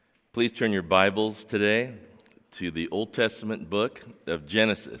Please turn your Bibles today to the Old Testament book of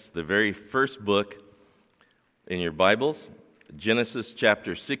Genesis, the very first book in your Bibles, Genesis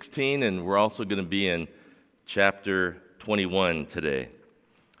chapter 16, and we're also going to be in chapter 21 today.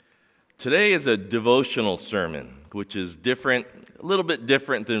 Today is a devotional sermon, which is different, a little bit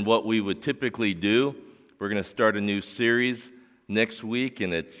different than what we would typically do. We're going to start a new series next week,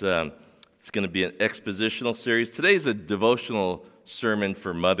 and it's going to be an expositional series. Today's a devotional sermon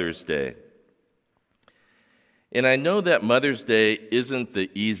for Mother's Day. And I know that Mother's Day isn't the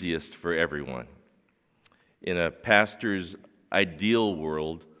easiest for everyone. In a pastor's ideal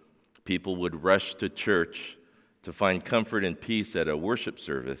world, people would rush to church to find comfort and peace at a worship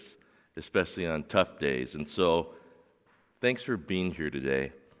service, especially on tough days. And so, thanks for being here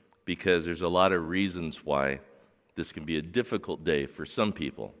today, because there's a lot of reasons why this can be a difficult day for some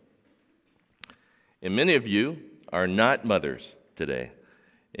people. And many of you are not mothers today.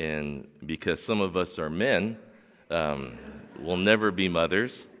 And because some of us are men, we'll never be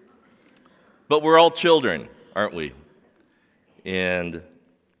mothers. But we're all children, aren't we? And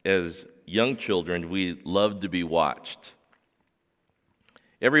as young children, we love to be watched.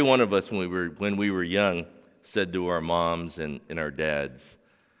 Every one of us, when we were young, said to our moms and our dads,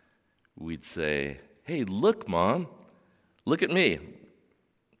 we'd say, "Hey, look, Mom, look at me."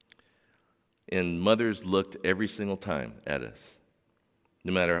 And mothers looked every single time at us,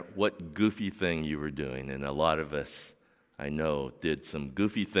 no matter what goofy thing you were doing. And a lot of us, I know, did some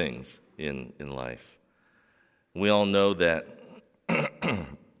goofy things in life. We all know that,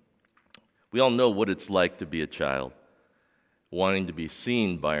 we all know what it's like to be a child, wanting to be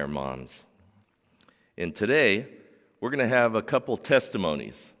seen by our moms. And today, we're going to have a couple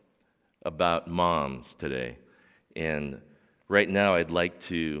testimonies about moms today. And right now, I'd like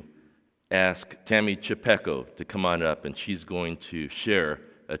to ask Tammy Chapecco to come on up, and she's going to share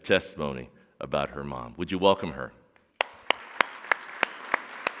a testimony about her mom. Would you welcome her?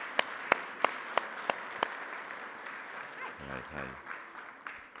 Hi.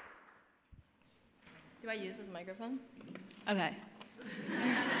 Do I use this microphone? Okay.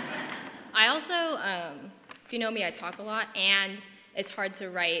 I also, if you know me, I talk a lot, and it's hard to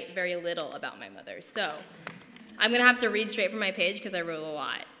write very little about my mother. So I'm going to have to read straight from my page because I wrote a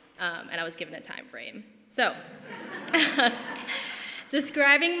lot. And I was given a time frame. So,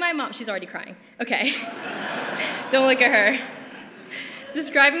 describing my mom, she's already crying. Okay. Don't look at her.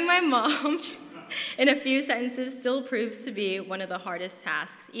 Describing my mom in a few sentences still proves to be one of the hardest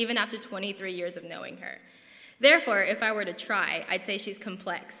tasks, even after 23 years of knowing her. Therefore, if I were to try, I'd say she's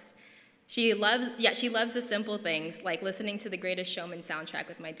complex. She loves the simple things, like listening to The Greatest Showman soundtrack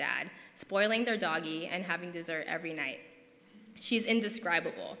with my dad, spoiling their doggy, and having dessert every night. She's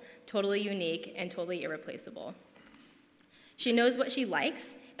indescribable, totally unique, and totally irreplaceable. She knows what she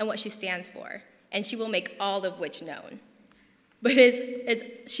likes and what she stands for, and she will make all of which known. But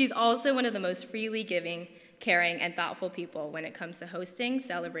she's also one of the most freely giving, caring, and thoughtful people when it comes to hosting,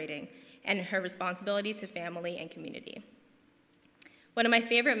 celebrating, and her responsibilities to family and community. One of my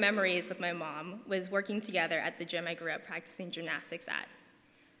favorite memories with my mom was working together at the gym I grew up practicing gymnastics at.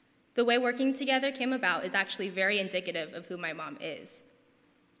 The way working together came about is actually very indicative of who my mom is.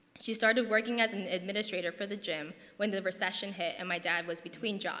 She started working as an administrator for the gym when the recession hit and my dad was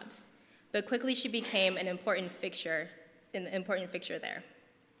between jobs, but quickly she became an important fixture there,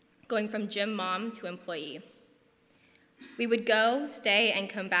 going from gym mom to employee. We would go, stay, and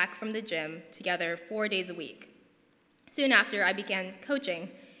come back from the gym together 4 days a week. Soon after, I began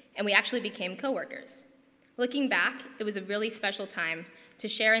coaching, and we actually became coworkers. Looking back, it was a really special time to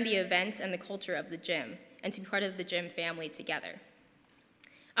share in the events and the culture of the gym, and to be part of the gym family together.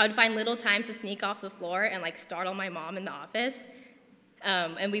 I would find little times to sneak off the floor and startle my mom in the office,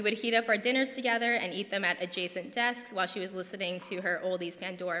 and we would heat up our dinners together and eat them at adjacent desks while she was listening to her Oldies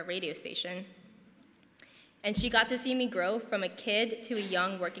Pandora radio station. And she got to see me grow from a kid to a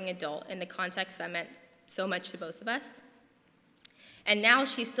young working adult in the context that meant so much to both of us. And now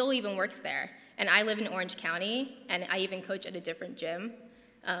she still even works there, and I live in Orange County, and I even coach at a different gym.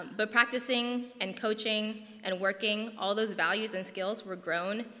 But practicing and coaching and working, all those values and skills were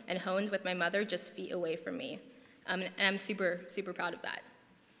grown and honed with my mother just feet away from me. And I'm super, super proud of that.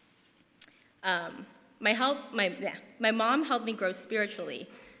 My mom helped me grow spiritually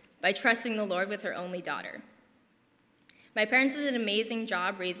by trusting the Lord with her only daughter. My parents did an amazing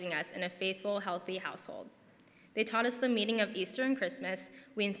job raising us in a faithful, healthy household. They taught us the meaning of Easter and Christmas.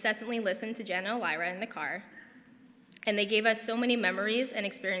 We incessantly listened to Jana and Lyra in the car. And they gave us so many memories and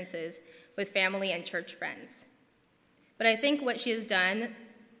experiences with family and church friends. But I think what she has done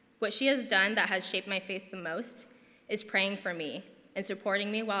that has shaped my faith the most is praying for me and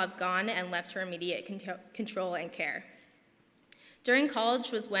supporting me while I've gone and left her immediate control and care. During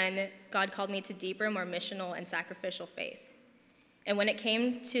college was when God called me to deeper, more missional and sacrificial faith. And when it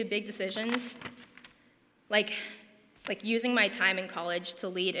came to big decisions, like using my time in college to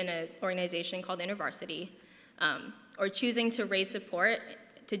lead in an organization called InterVarsity, or choosing to raise support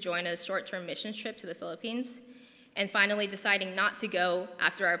to join a short-term mission trip to the Philippines, and finally deciding not to go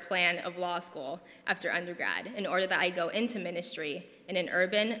after our plan of law school after undergrad in order that I go into ministry in an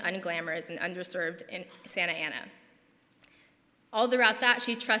urban, unglamorous, and underserved in Santa Ana. All throughout that,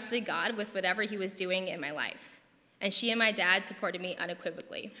 she trusted God with whatever he was doing in my life, and she and my dad supported me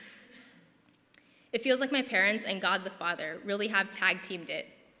unequivocally. It feels like my parents and God the Father really have tag-teamed it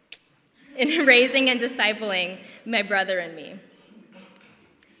in raising and discipling my brother and me.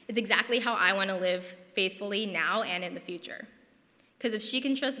 It's exactly how I want to live faithfully now and in the future. Because if she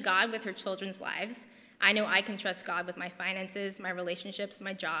can trust God with her children's lives, I know I can trust God with my finances, my relationships,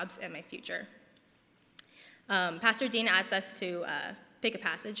 my jobs, and my future. Pastor Dean asked us to pick a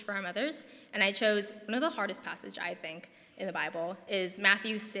passage for our mothers, and I chose one of the hardest passages, I think, in the Bible, is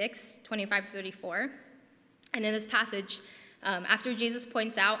Matthew 6, 25-34. And in this passage, after Jesus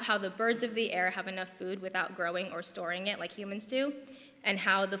points out how the birds of the air have enough food without growing or storing it like humans do, and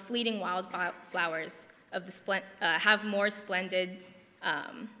how the fleeting wildflowers of the have more splendid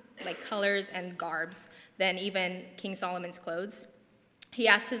colors and garbs than even King Solomon's clothes, he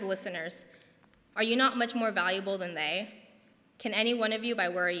asks his listeners, "Are you not much more valuable than they? Can any one of you, by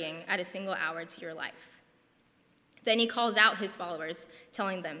worrying, add a single hour to your life?" Then he calls out his followers,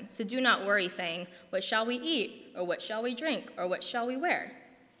 telling them, "So do not worry, saying, 'What shall we eat? Or what shall we drink? Or what shall we wear?'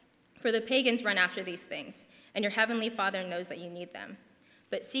 For the pagans run after these things, and your heavenly Father knows that you need them.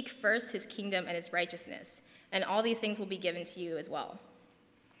 But seek first his kingdom and his righteousness, and all these things will be given to you as well.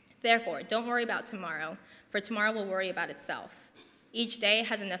 Therefore, don't worry about tomorrow, for tomorrow will worry about itself. Each day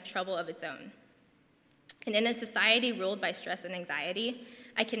has enough trouble of its own." And in a society ruled by stress and anxiety,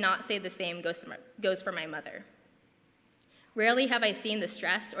 I cannot say the same goes for my mother. Rarely have I seen the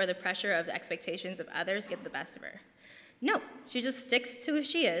stress or the pressure of the expectations of others get the best of her. No, she just sticks to who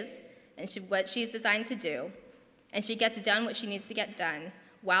she is and what she's designed to do, and she gets done what she needs to get done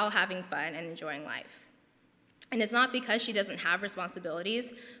while having fun and enjoying life. And it's not because she doesn't have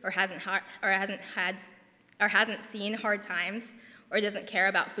responsibilities or hasn't seen hard times or doesn't care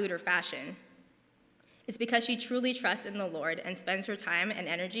about food or fashion. It's because she truly trusts in the Lord and spends her time and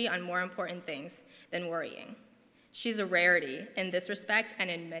energy on more important things than worrying. She's a rarity in this respect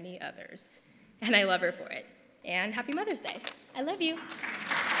and in many others, and I love her for it. And happy Mother's Day. I love you.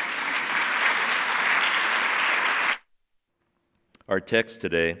 Our text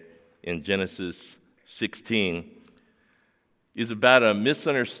today in Genesis 16 is about a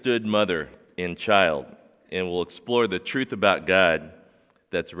misunderstood mother and child, and we'll explore the truth about God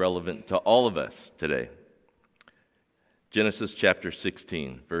that's relevant to all of us today. Genesis chapter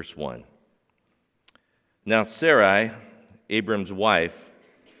 16, verse 1. Now Sarai, Abram's wife,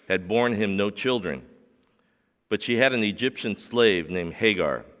 had borne him no children, but she had an Egyptian slave named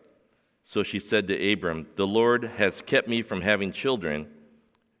Hagar. So she said to Abram, "The Lord has kept me from having children.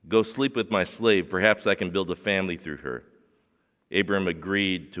 Go sleep with my slave. Perhaps I can build a family through her." Abram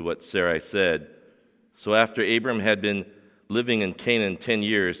agreed to what Sarai said. So after Abram had been living in Canaan 10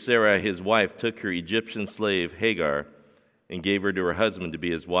 years, Sarai, his wife, took her Egyptian slave Hagar and gave her to her husband to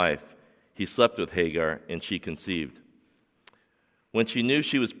be his wife. He slept with Hagar, and she conceived. When she knew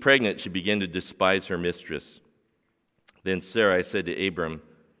she was pregnant, she began to despise her mistress. Then Sarai said to Abram,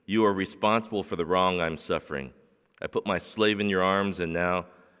 "You are responsible for the wrong I'm suffering. I put my slave in your arms, and now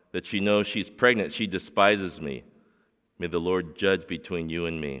that she knows she's pregnant, she despises me. May the Lord judge between you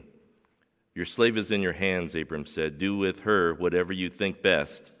and me." "Your slave is in your hands," Abram said. "Do with her whatever you think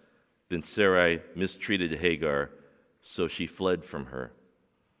best." Then Sarai mistreated Hagar, so she fled from her.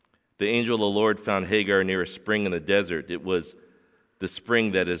 The angel of the Lord found Hagar near a spring in the desert. It was the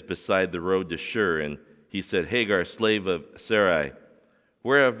spring that is beside the road to Shur, and he said, "Hagar, slave of Sarai,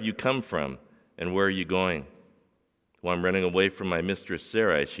 where have you come from, and where are you going?" "Well, I'm running away from my mistress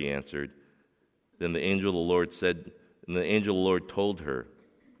Sarai," she answered. Then the angel of the Lord told her,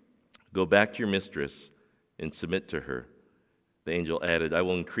 "Go back to your mistress and submit to her." The angel added, "I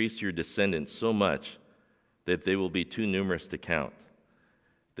will increase your descendants so much that they will be too numerous to count."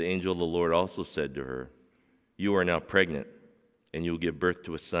 The angel of the Lord also said to her, "You are now pregnant, and you will give birth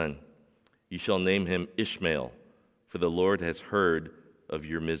to a son. You shall name him Ishmael, for the Lord has heard of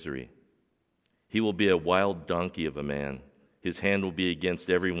your misery. He will be a wild donkey of a man. His hand will be against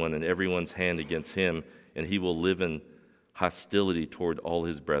everyone, and everyone's hand against him, and he will live in hostility toward all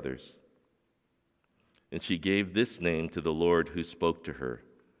his brothers." and she gave this name to the Lord who spoke to her.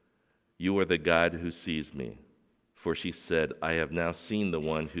 You are the God who sees me. For she said, I have now seen the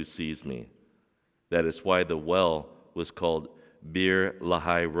one who sees me. That is why the well was called Bir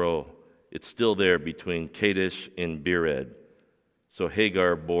Lahai Ro. It's still there between Kadesh and Bered. So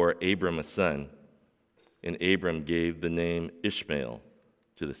Hagar bore Abram a son, and Abram gave the name Ishmael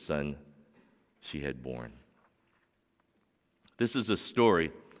to the son she had born. This is a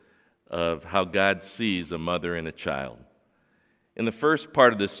story of how God sees a mother and a child. And the first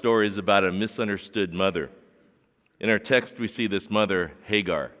part of this story is about a misunderstood mother. In our text, we see this mother,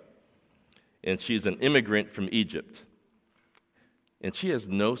 Hagar, and she's an immigrant from Egypt. And she has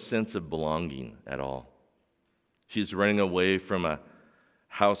no sense of belonging at all. She's running away from a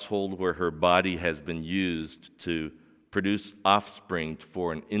household where her body has been used to produce offspring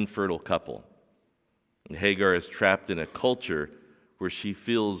for an infertile couple. And Hagar is trapped in a culture where she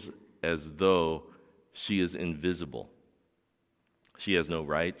feels as though she is invisible. She has no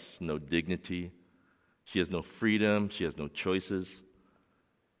rights, no dignity. She has no freedom. She has no choices.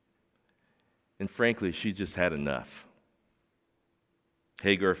 And frankly, she's just had enough.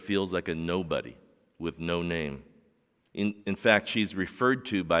 Hagar feels like a nobody with no name. In fact, she's referred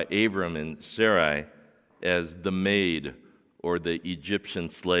to by Abram and Sarai as the maid or the Egyptian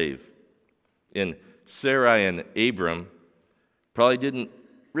slave. And Sarai and Abram probably didn't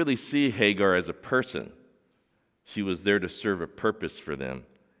really see Hagar as a person. She was there to serve a purpose for them,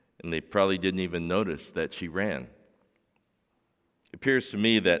 and they probably didn't even notice that she ran. It appears to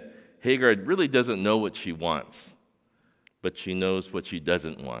me that Hagar really doesn't know what she wants, but she knows what she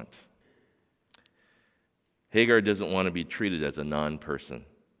doesn't want. Hagar doesn't want to be treated as a non-person,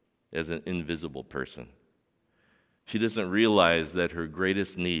 as an invisible person. She doesn't realize that her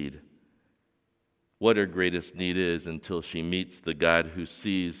greatest need, what her greatest need is, until she meets the God who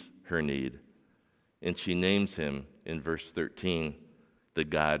sees her need. And she names him in verse 13, the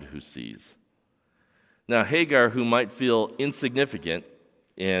God who sees. Now, Hagar, who might feel insignificant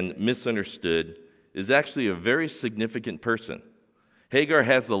and misunderstood, is actually a very significant person. Hagar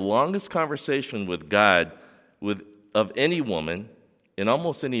has the longest conversation with God of any woman and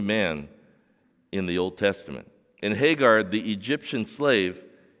almost any man in the Old Testament. And Hagar, the Egyptian slave,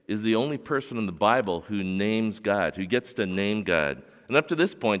 is the only person in the Bible who names God, who gets to name God. And up to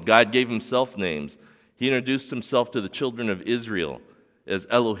this point, God gave himself names. He introduced himself to the children of Israel as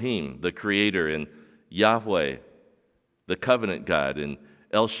Elohim, the Creator, and Yahweh, the covenant God, and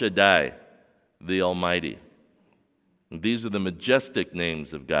El Shaddai, the Almighty. And these are the majestic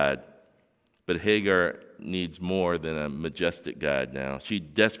names of God. But Hagar needs more than a majestic God now. She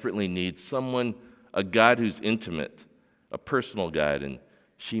desperately needs someone, a God who's intimate, a personal God, and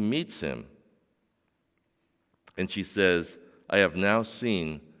she meets him. And she says, I have now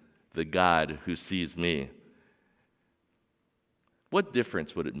seen the God who sees me. What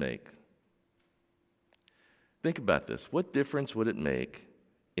difference would it make? Think about this. What difference would it make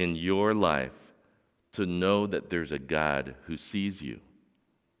in your life to know that there's a God who sees you?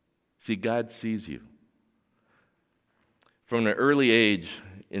 See, God sees you. From an early age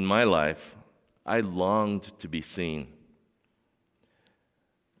in my life, I longed to be seen.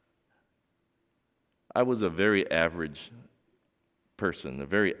 I was a very average person, a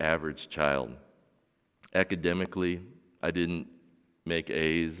very average child. Academically, I didn't make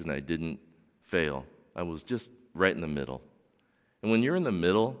A's and I didn't fail. I was just right in the middle. And when you're in the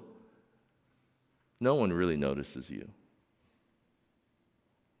middle, no one really notices you.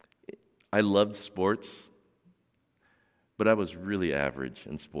 I loved sports, but I was really average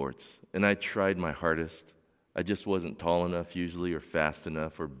in sports. And I tried my hardest. I just wasn't tall enough usually, or fast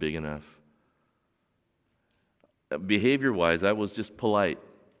enough, or big enough. Behavior-wise, I was just polite.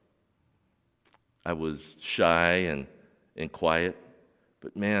 I was shy and quiet.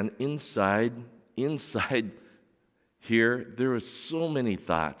 But man, inside here, there was so many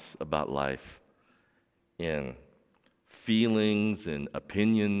thoughts about life and feelings and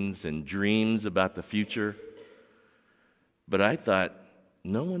opinions and dreams about the future. But I thought,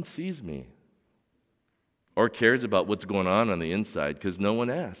 no one sees me or cares about what's going on the inside because no one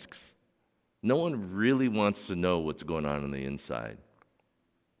asks. No one really wants to know what's going on the inside.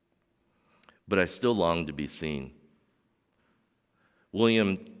 But I still long to be seen.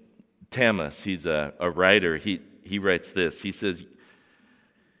 William Tamas, he's a writer, he writes this. He says,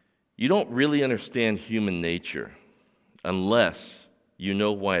 you don't really understand human nature unless you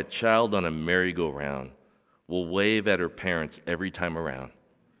know why a child on a merry-go-round will wave at her parents every time around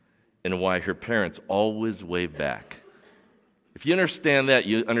and why her parents always wave back. If you understand that,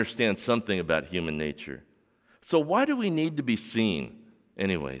 you understand something about human nature. So why do we need to be seen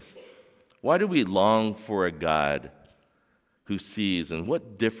anyways? Why do we long for a God who sees, and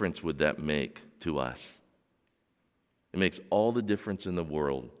what difference would that make to us? It makes all the difference in the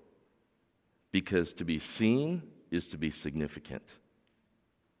world, because to be seen is to be significant.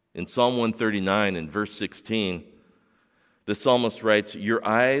 In Psalm 139, in verse 16, the psalmist writes, "Your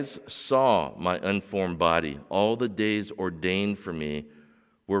eyes saw my unformed body. All the days ordained for me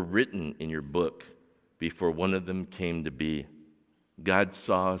were written in your book before one of them came to be." God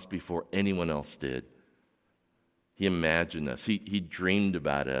saw us before anyone else did. He imagined us. He dreamed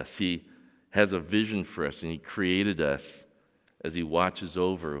about us. He has a vision for us, and He created us as He watches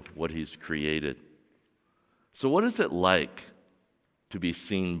over what He's created. So what is it like to be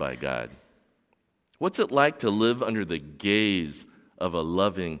seen by God? What's it like to live under the gaze of a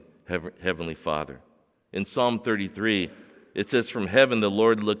loving Heavenly Father? In Psalm 33, it says, "From heaven the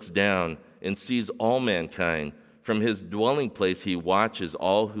Lord looks down and sees all mankind. From His dwelling place He watches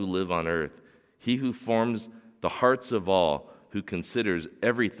all who live on earth. He who forms the hearts of all, who considers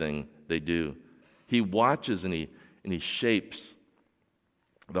everything they do." He watches and He shapes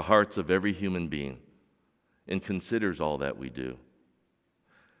the hearts of every human being and considers all that we do.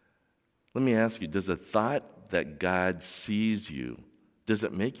 Let me ask you, does the thought that God sees you, does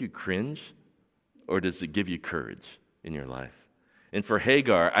it make you cringe, or does it give you courage in your life? And for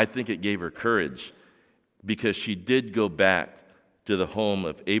Hagar, I think it gave her courage, because she did go back to the home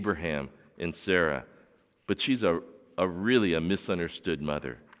of Abraham and Sarah. But she's a really misunderstood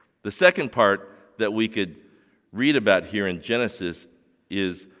mother. The second part that we could read about here in Genesis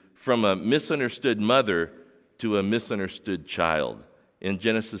is from a misunderstood mother to a misunderstood child. In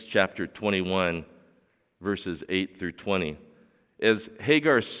Genesis chapter 21, verses 8 through 20. As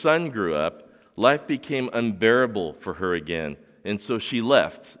Hagar's son grew up, life became unbearable for her again, and so she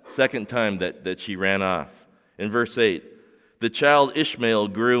left, second time that she ran off. In verse 8, "The child Ishmael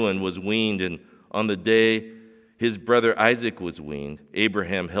grew and was weaned, and on the day his brother Isaac was weaned,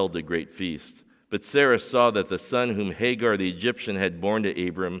 Abraham held a great feast. But Sarah saw that the son whom Hagar the Egyptian had borne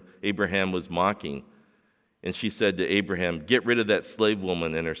to Abraham was mocking. And she said to Abraham, 'Get rid of that slave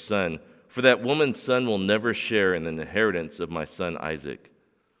woman and her son, for that woman's son will never share in the inheritance of my son Isaac.'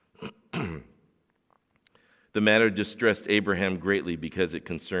 The matter distressed Abraham greatly because it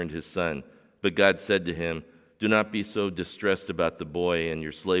concerned his son. But God said to him, 'Do not be so distressed about the boy and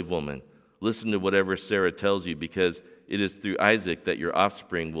your slave woman. Listen to whatever Sarah tells you, because it is through Isaac that your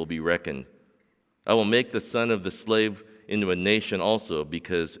offspring will be reckoned. I will make the son of the slave into a nation also,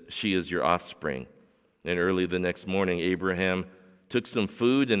 because she is your offspring.' And early the next morning, Abraham took some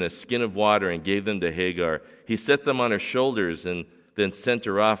food and a skin of water and gave them to Hagar. He set them on her shoulders and then sent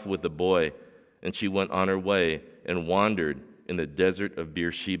her off with the boy. And she went on her way and wandered in the desert of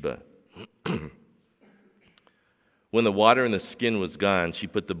Beersheba. When the water in the skin was gone, she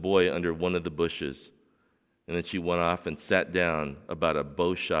put the boy under one of the bushes. And then she went off and sat down about a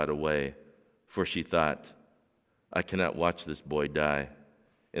bow shot away, for she thought, 'I cannot watch this boy die.'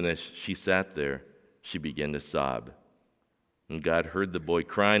 And as she sat there, she began to sob. And God heard the boy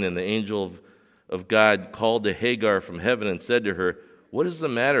crying, and the angel of God called to Hagar from heaven and said to her, 'What is the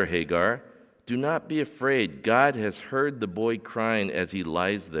matter, Hagar? Do not be afraid. God has heard the boy crying as he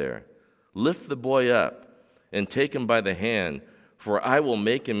lies there. Lift the boy up and take him by the hand, for I will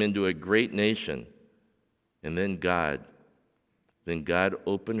make him into a great nation.' And then God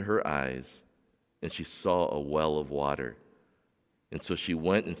opened her eyes, and she saw a well of water. And so she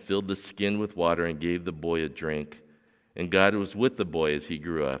went and filled the skin with water and gave the boy a drink. And God was with the boy as he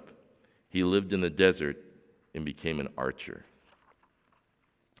grew up. He lived in the desert and became an archer."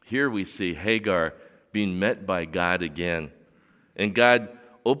 Here we see Hagar being met by God again. And God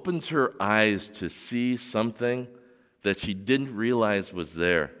opens her eyes to see something that she didn't realize was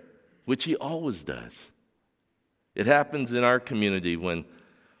there, which He always does. It happens in our community when,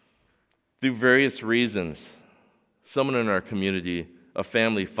 through various reasons, someone in our community, a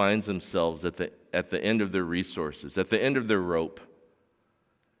family, finds themselves at the end of their resources, at the end of their rope,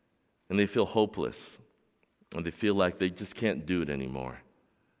 and they feel hopeless, and they feel like they just can't do it anymore.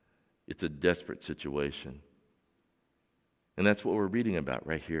 It's a desperate situation. And that's what we're reading about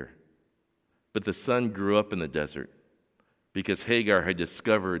right here. But the son grew up in the desert because Hagar had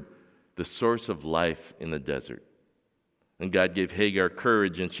discovered the source of life in the desert. And God gave Hagar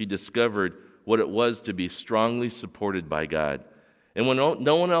courage, and she discovered what it was to be strongly supported by God. And when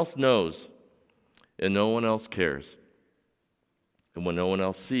no one else knows, and no one else cares, and when no one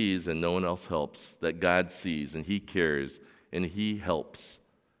else sees and no one else helps, that God sees and He cares and He helps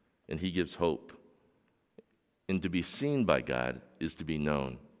and He gives hope. And to be seen by God is to be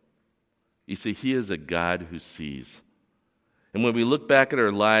known. You see, He is a God who sees. And when we look back at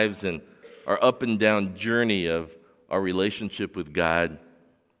our lives and up and down journey of our relationship with God,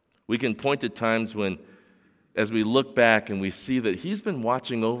 we can point to times when, as we look back and we see that He's been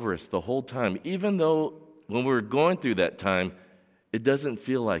watching over us the whole time, even though when we're going through that time, it doesn't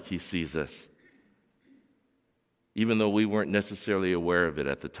feel like He sees us, even though we weren't necessarily aware of it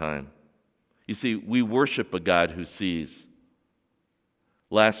at the time. You see, we worship a God who sees.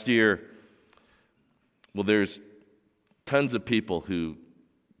 Last year, there's tons of people who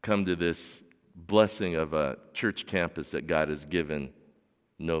come to this blessing of a church campus that God has given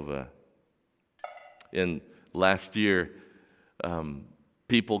Nova. And last year,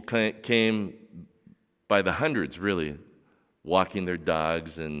 people came by the hundreds, really, walking their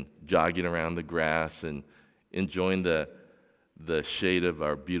dogs and jogging around the grass and enjoying the shade of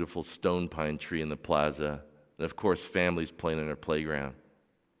our beautiful stone pine tree in the plaza. And of course, families playing in our playground.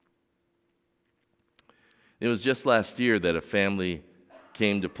 It was just last year that a family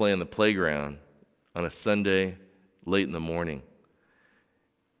came to play on the playground on a Sunday late in the morning.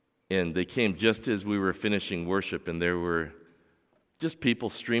 And they came just as we were finishing worship, and there were just people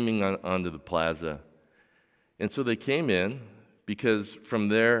streaming onto the plaza. And so they came in because from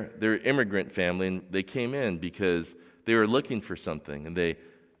their immigrant family, and they came in because they were looking for something, and they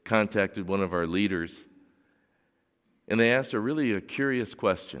contacted one of our leaders, and they asked a curious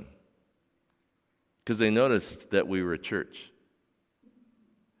question because they noticed that we were a church.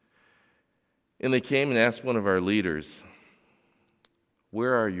 And they came and asked one of our leaders,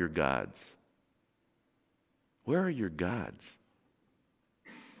 "Where are your gods? Where are your gods?"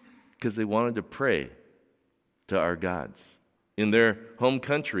 Because they wanted to pray to our gods. In their home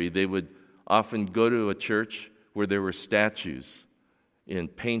country, they would often go to a church where there were statues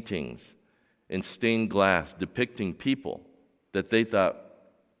and paintings and stained glass depicting people that they thought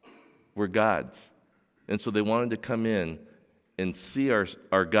were gods. And so they wanted to come in and see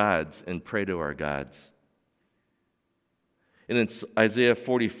our gods and pray to our gods. And in Isaiah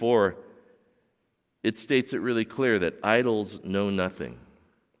 44, it states it really clear that idols know nothing.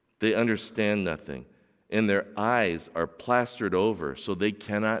 They understand nothing. And their eyes are plastered over so they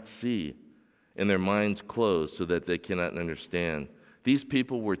cannot see, and their minds closed so that they cannot understand. These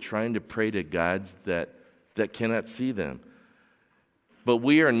people were trying to pray to gods that cannot see them. But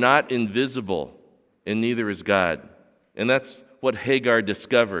we are not invisible, and neither is God. And that's what Hagar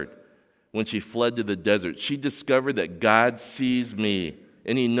discovered when she fled to the desert. She discovered that God sees me,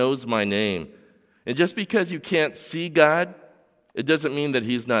 and He knows my name. And just because you can't see God, it doesn't mean that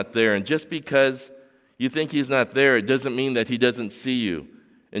He's not there. And just because you think He's not there, it doesn't mean that He doesn't see you.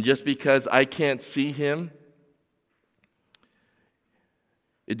 And just because I can't see Him,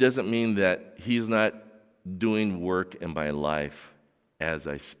 it doesn't mean that He's not doing work in my life as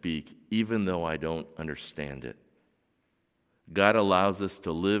I speak, even though I don't understand it. God allows us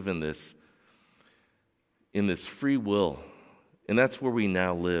to live in this free will, and that's where we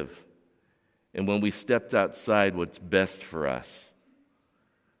now live. And when we stepped outside what's best for us,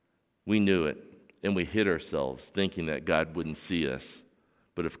 we knew it, and we hid ourselves thinking that God wouldn't see us.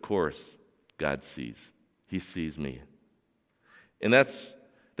 But of course, God sees. He sees me. And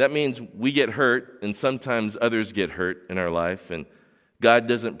that means we get hurt, and sometimes others get hurt in our life, and God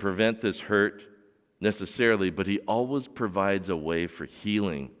doesn't prevent this hurt necessarily, but He always provides a way for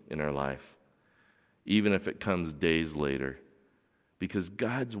healing in our life, even if it comes days later, because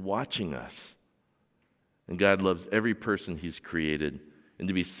God's watching us, and God loves every person He's created, and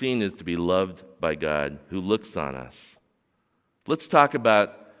to be seen is to be loved by God who looks on us. Let's talk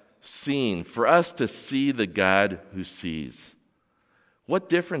about seeing. For us to see the God who sees, what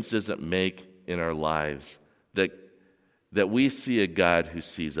difference does it make in our lives that we see a God who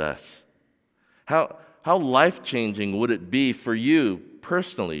sees us? How life-changing would it be for you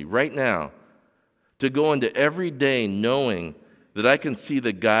personally right now to go into every day knowing that I can see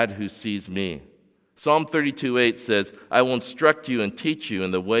the God who sees me? Psalm 32:8 says, "I will instruct you and teach you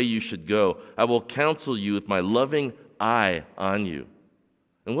in the way you should go. I will counsel you with my loving eye on you."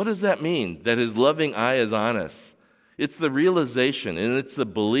 And what does that mean, that His loving eye is on us? It's the realization, and it's the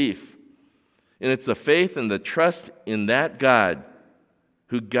belief, and it's the faith and the trust in that God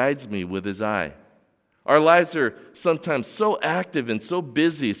who guides me with His eye. Our lives are sometimes so active and so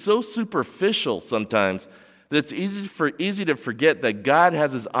busy, so superficial sometimes, that it's easy to forget that God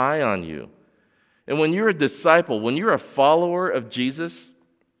has His eye on you. And when you're a disciple, when you're a follower of Jesus,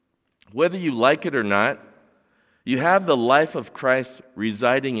 whether you like it or not, you have the life of Christ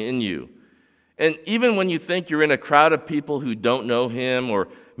residing in you. And even when you think you're in a crowd of people who don't know Him, or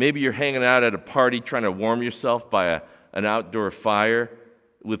maybe you're hanging out at a party trying to warm yourself by an outdoor fire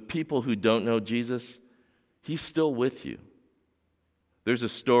with people who don't know Jesus, He's still with you. There's a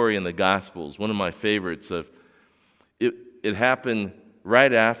story in the Gospels, one of my favorites, of it happened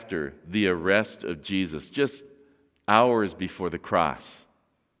right after the arrest of Jesus, just hours before the cross.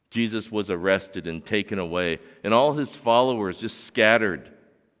 Jesus was arrested and taken away, and all his followers just scattered.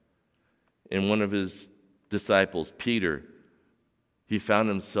 And one of his disciples, Peter, he found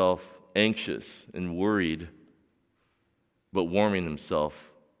himself anxious and worried, but warming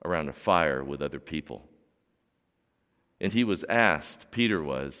himself around a fire with other people. And he was asked, Peter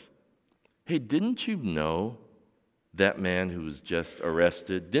was, "Hey, didn't you know that man who was just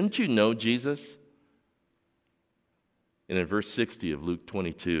arrested? Didn't you know Jesus?" And in verse 60 of Luke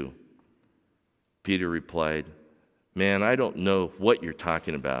 22, Peter replied, "Man, I don't know what you're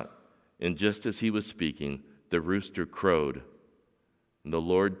talking about." And just as he was speaking, the rooster crowed. And the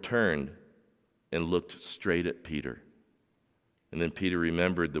Lord turned and looked straight at Peter. And then Peter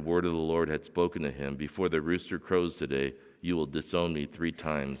remembered the word of the Lord had spoken to him, "Before the rooster crows today, you will disown me 3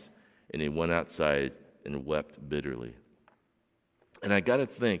 times." And he went outside and wept bitterly. And I got to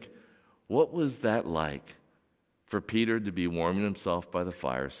think, what was that like for Peter to be warming himself by the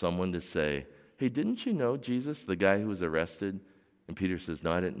fire, someone to say, "Hey, didn't you know Jesus, the guy who was arrested?" And Peter says,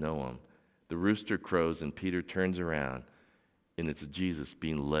 "No, I didn't know him." The rooster crows and Peter turns around, and it's Jesus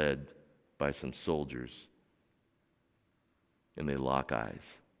being led by some soldiers. And they lock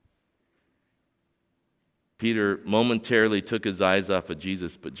eyes. Peter momentarily took his eyes off of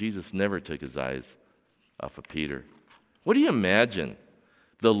Jesus, but Jesus never took his eyes off of Peter. What do you imagine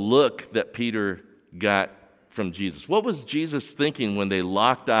the look that Peter got from Jesus? What was Jesus thinking when they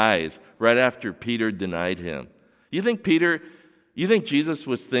locked eyes right after Peter denied him? You think Jesus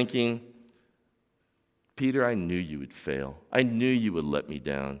was thinking, "Peter, I knew you would fail. I knew you would let me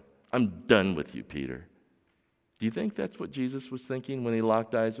down. I'm done with you, Peter"? Do you think that's what Jesus was thinking when he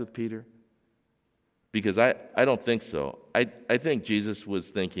locked eyes with Peter? Because I don't think so. I think Jesus was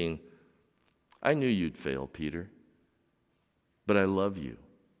thinking, "I knew you'd fail, Peter, but I love you.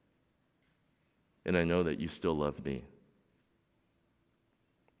 And I know that you still love me."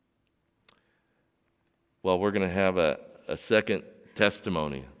 Well, we're going to have a second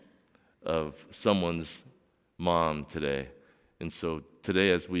testimony of someone's mom today. And so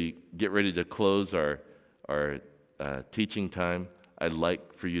today, as we get ready to close our teaching time, I'd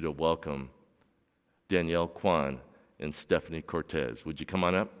like for you to welcome Danielle Kwan and Stephanie Cortez. Would you come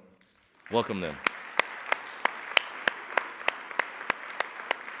on up? Welcome them.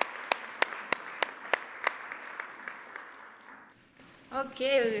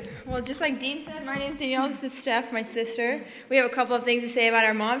 Okay, well, just like Dean said, my name's Danielle. This is Steph, my sister. We have a couple of things to say about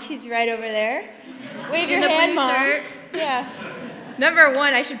our mom. She's right over there. Wave your hand, Mom. Shirt. Yeah. Number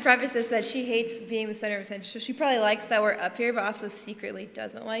one, I should preface this that she hates being the center of attention. So she probably likes that we're up here, but also secretly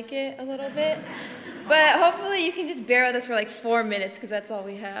doesn't like it a little bit. But hopefully you can just bear with us for like 4 minutes, because that's all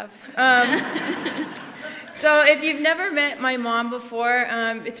we have. So if you've never met my mom before,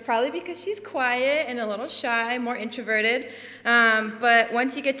 it's probably because she's quiet and a little shy, more introverted. But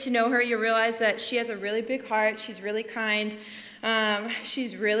once you get to know her, you realize that she has a really big heart. She's really kind.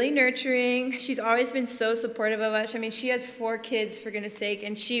 She's really nurturing. She's always been so supportive of us. I mean, she has 4 kids, for goodness sake,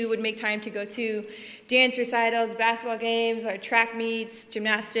 and she would make time to go to dance recitals, basketball games, our track meets,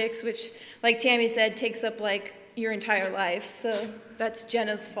 gymnastics, which, like Tammy said, takes up like your entire life. So that's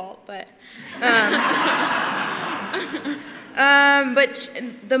Jenna's fault, but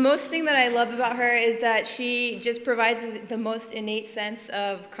the most thing that I love about her is that she just provides the most innate sense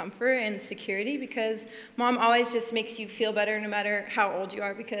of comfort and security, because Mom always just makes you feel better no matter how old you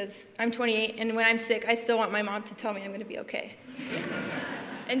are, because I'm 28, and when I'm sick, I still want my mom to tell me I'm going to be okay.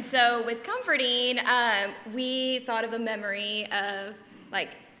 And so with comforting, we thought of a memory of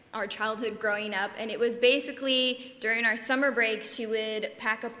like our childhood growing up, and it was basically during our summer break, she would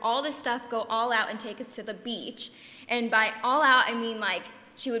pack up all this stuff, go all out, and take us to the beach. And by all out, I mean like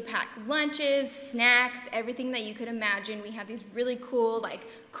she would pack lunches, snacks, everything that you could imagine. We had these really cool like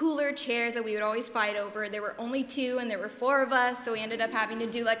cooler chairs that we would always fight over. There were only 2 and there were 4 of us, so we ended up having to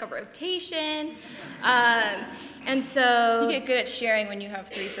do like a rotation. And so you get good at sharing when you have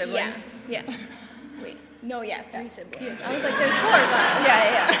 3 siblings. Yeah. Wait. No, yeah, 3 siblings. I was like, there's 4 of us.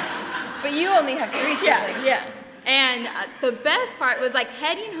 Yeah. But you only have 3 siblings. Yeah. And the best part was like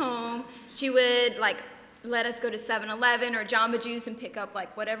heading home, she would like let us go to 7-Eleven or Jamba Juice and pick up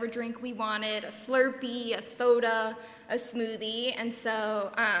like whatever drink we wanted, a Slurpee, a soda, a smoothie. And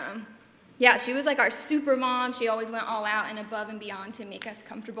so, yeah, she was like our super mom. She always went all out and above and beyond to make us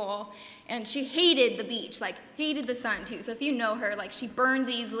comfortable. And she hated the beach, like hated the sun too. So if you know her, like she burns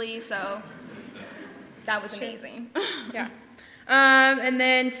easily, so that was amazing. Yeah. And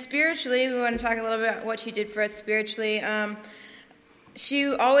then spiritually, we want to talk a little bit about what she did for us spiritually.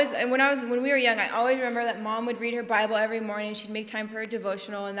 she always, and when we were young, I always remember that Mom would read her Bible every morning. She'd make time for her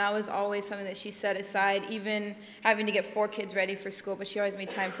devotional, and that was always something that she set aside, even having to get 4 kids ready for school, but she always made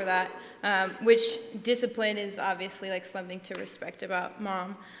time for that, which discipline is obviously like something to respect about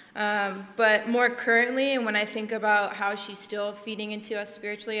Mom. But more currently, and when I think about how she's still feeding into us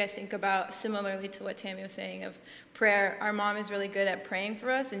spiritually, I think about, similarly to what Tammy was saying, of prayer. Our mom is really good at praying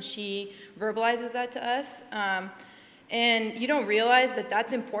for us, and she verbalizes that to us. And you don't realize that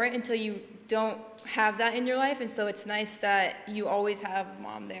that's important until you don't have that in your life. And so it's nice that you always have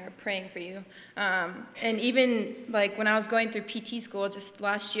Mom there praying for you. And even like when I was going through PT school just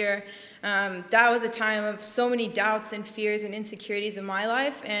last year, that was a time of so many doubts and fears and insecurities in my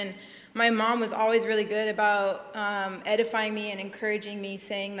life. And my mom was always really good about edifying me and encouraging me,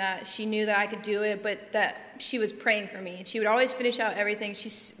 saying that she knew that I could do it, but that she was praying for me. And she would always finish out everything.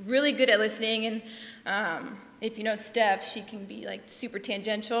 She's really good at listening, and if you know Steph, she can be like super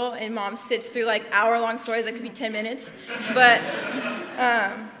tangential, and Mom sits through like hour-long stories that could be 10 minutes. But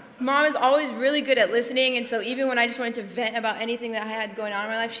Mom is always really good at listening, and so even when I just wanted to vent about anything that I had going on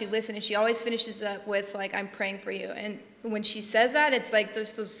in my life, she listened, and she always finishes up with like, "I'm praying for you." And when she says that, it's like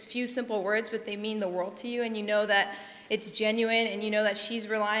there's those few simple words, but they mean the world to you, and you know that it's genuine, and you know that she's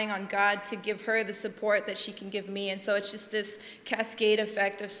relying on God to give her the support that she can give me. And so it's just this cascade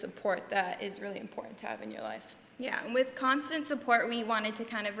effect of support that is really important to have in your life. Yeah, and with constant support, we wanted to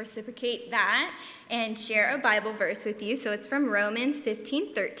kind of reciprocate that and share a Bible verse with you. So it's from Romans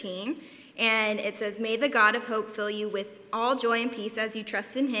 15:13, and it says, "May the God of hope fill you with all joy and peace as you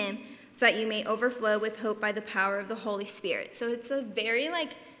trust in him, so that you may overflow with hope by the power of the Holy Spirit." So it's a very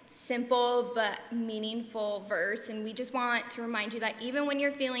simple but meaningful verse, and we just want to remind you that even when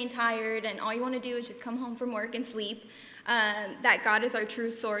you're feeling tired and all you want to do is just come home from work and sleep, that God is our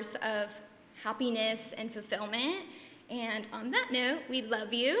true source of happiness and fulfillment. And on that note, we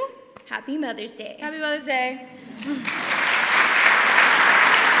love you. Happy Mother's Day. Happy Mother's Day.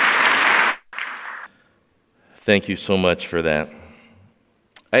 Thank you so much for that.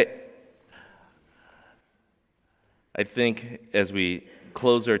 I think as we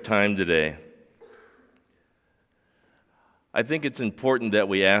close our time today, I think it's important that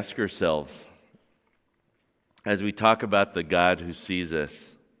we ask ourselves, as we talk about the God who sees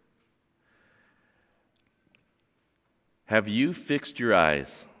us, have you fixed your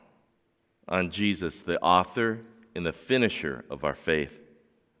eyes on Jesus, the author and the finisher of our faith?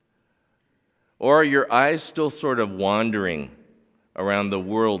 Or are your eyes still sort of wandering around the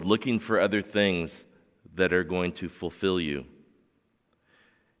world looking for other things that are going to fulfill you?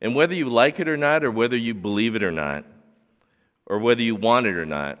 And whether you like it or not, or whether you believe it or not, or whether you want it or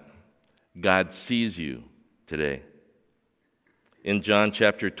not, God sees you today. In John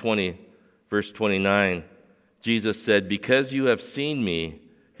chapter 20, verse 29, Jesus said, "Because you have seen me,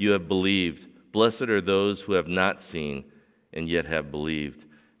 you have believed. Blessed are those who have not seen and yet have believed."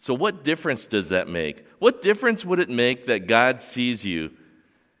 So what difference does that make? What difference would it make that God sees you?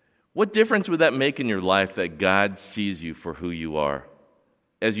 What difference would that make in your life that God sees you for who you are?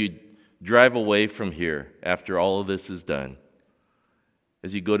 As you drive away from here after all of this is done,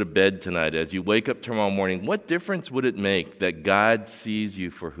 as you go to bed tonight, as you wake up tomorrow morning, what difference would it make that God sees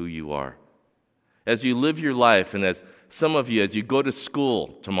you for who you are? As you live your life, and as some of you, as you go to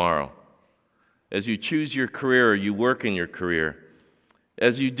school tomorrow, as you choose your career or you work in your career,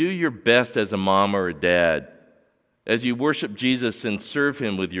 as you do your best as a mom or a dad, as you worship Jesus and serve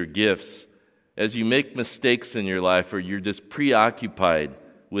him with your gifts, as you make mistakes in your life or you're just preoccupied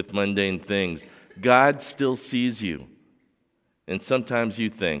with mundane things, God still sees you. And sometimes you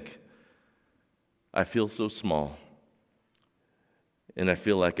think, I feel so small, and I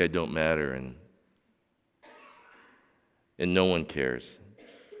feel like I don't matter, and no one cares.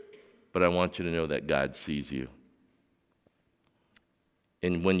 But I want you to know that God sees you.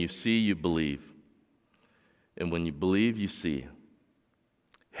 And when you see, you believe. And when you believe, you see.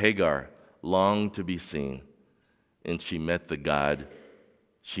 Hagar longed to be seen, and she met the God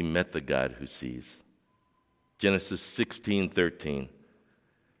who sees. Genesis 16:13.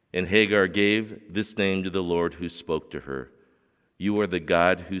 And Hagar gave this name to the Lord who spoke to her. "You are the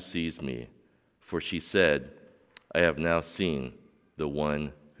God who sees me." For she said, "I have now seen the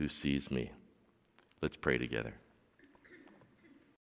one who sees me." Let's pray together.